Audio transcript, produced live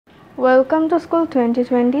Welcome to school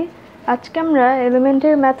 2020। আজকে আমরা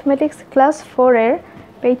elementary mathematics class 4 এর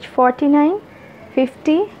পেজ 49,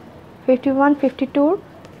 50, 51, 52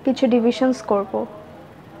 কিছু ডিভিশনস করব।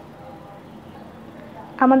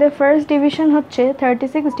 আমাদের ফার্স্ট ডিভিশন হচ্ছে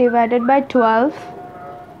 36 divided by 12।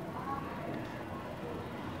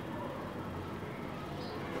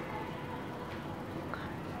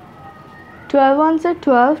 Twelve ones are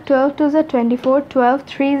 12, 12 twos are 24, 12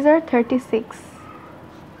 threes are 36.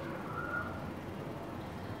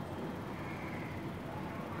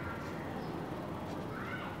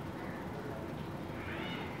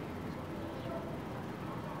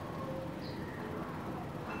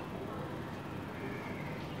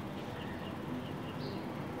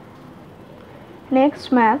 Next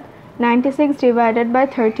math, 96 divided by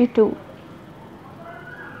 32.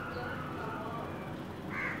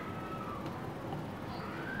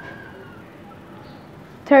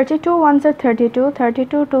 Thirty-two ones are 32,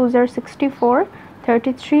 32 twos are 64,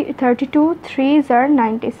 32 threes are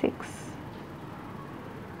 96.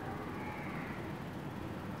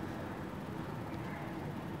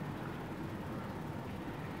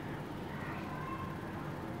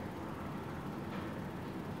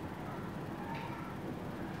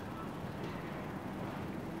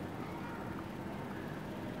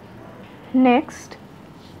 Next,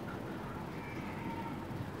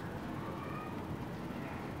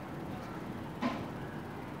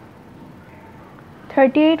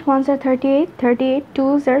 thirty-eight ones are 38, 38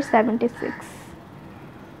 twos are 76.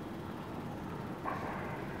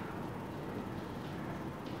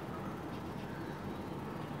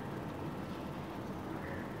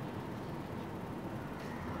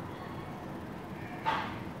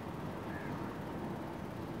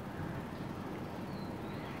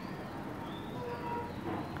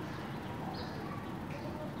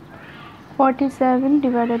 Forty-seven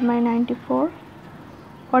divided by 94.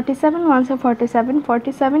 47 ones are 47,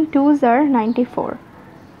 47 twos are 94.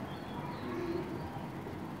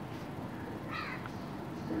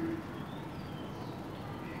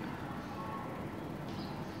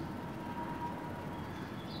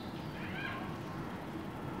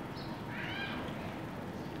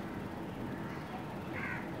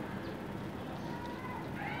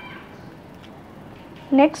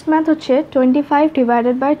 Next math হচ্ছে 25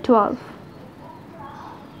 divided by 12.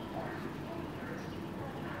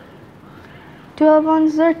 12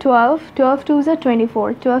 ones are 12, 12 twos are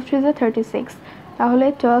 24, 12 threes are 36. তাহলে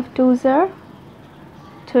 12 twos are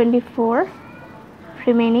 24,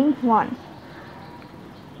 remaining 1.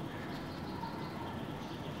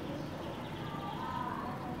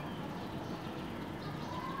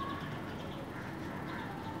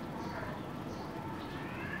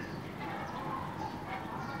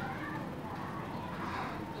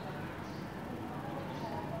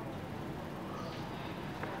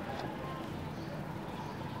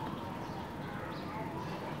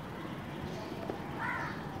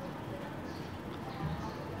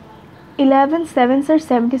 Eleven sevens are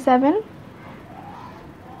 77,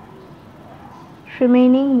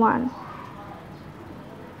 remaining 1.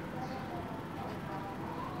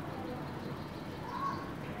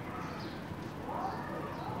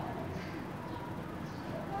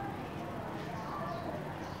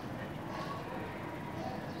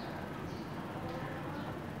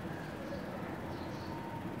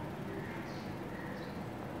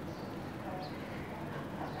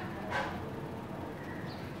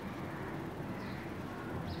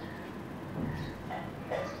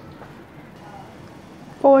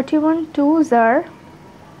 Forty-one twos are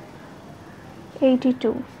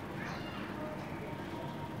 82.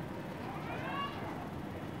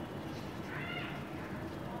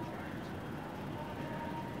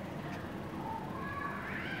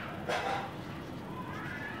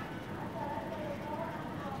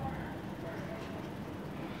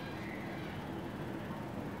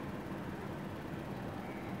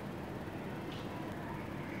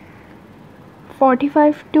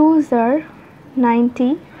 Forty-five twos are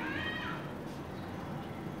 90.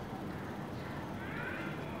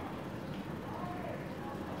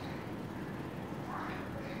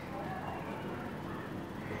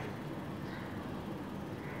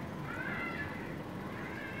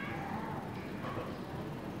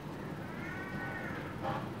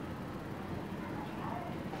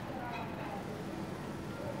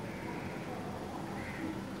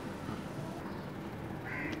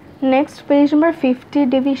 Next, page number 50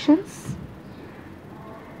 divisions.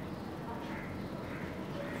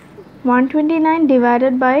 129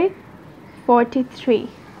 divided by 43.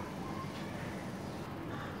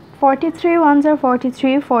 43 ones are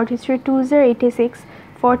 43, 43 twos are 86,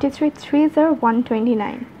 43 threes are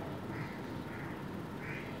 129.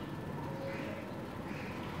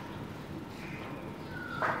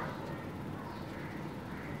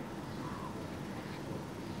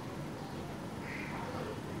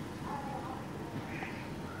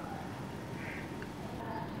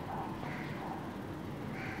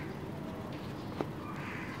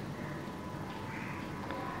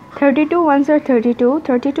 32 ones are 32,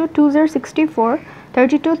 32 twos are 64,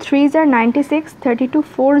 32 threes are 96, 32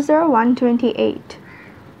 fours are 128.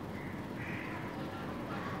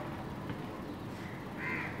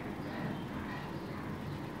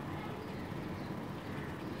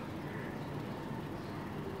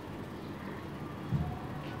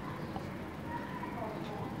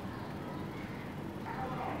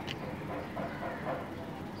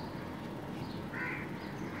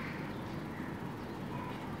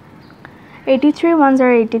 83 ones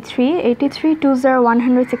are 83, 83 twos are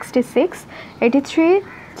 166, 83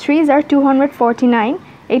 threes are 249,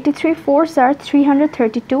 83 fours are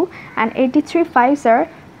 332, and 83 fives are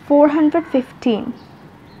 415.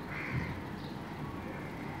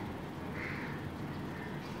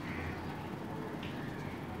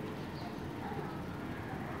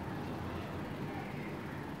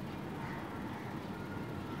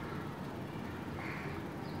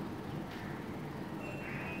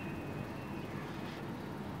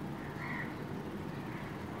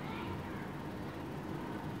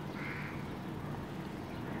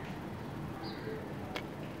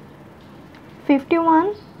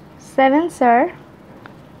 51 sevens are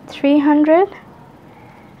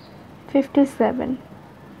 357.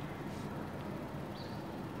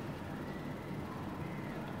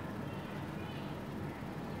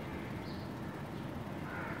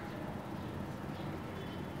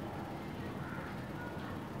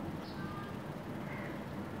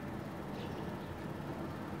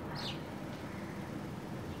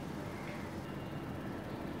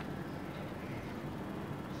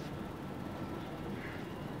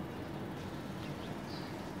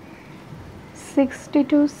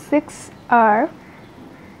 62 6 are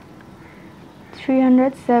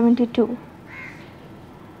 372.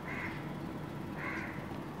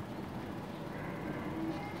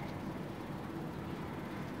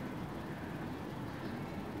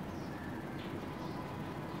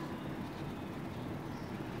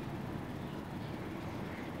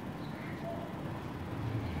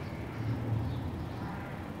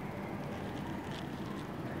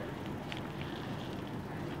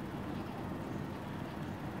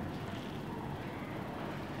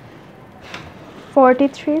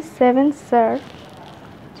 43 sevens are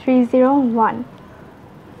 301.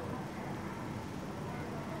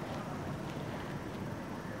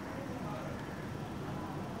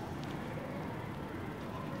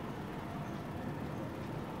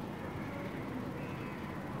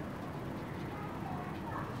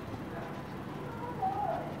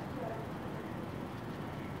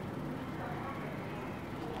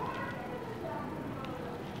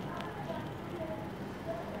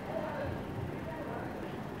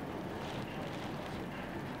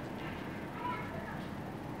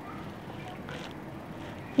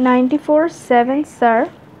 94 sevens are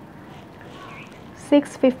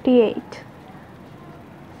 658.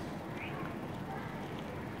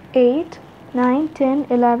 8, 9, 10,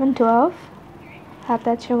 11, 12. Have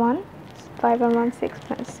that you 1. 5 and 1, 6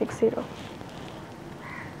 minus 6, 0.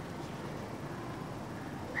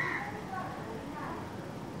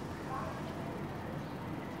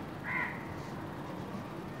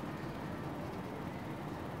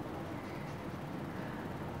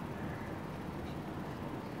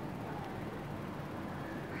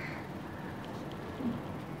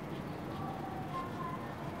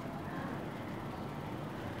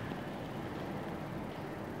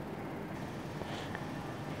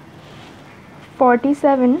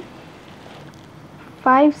 Forty-seven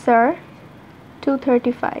fives are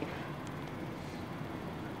 235.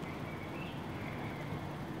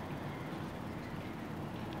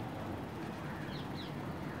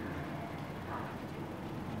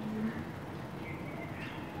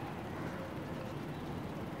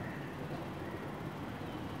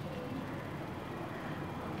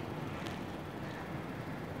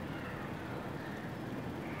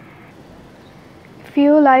 'If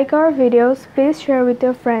you like our videos, please share with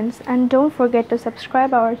your friends and don't forget to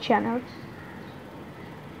subscribe our channel.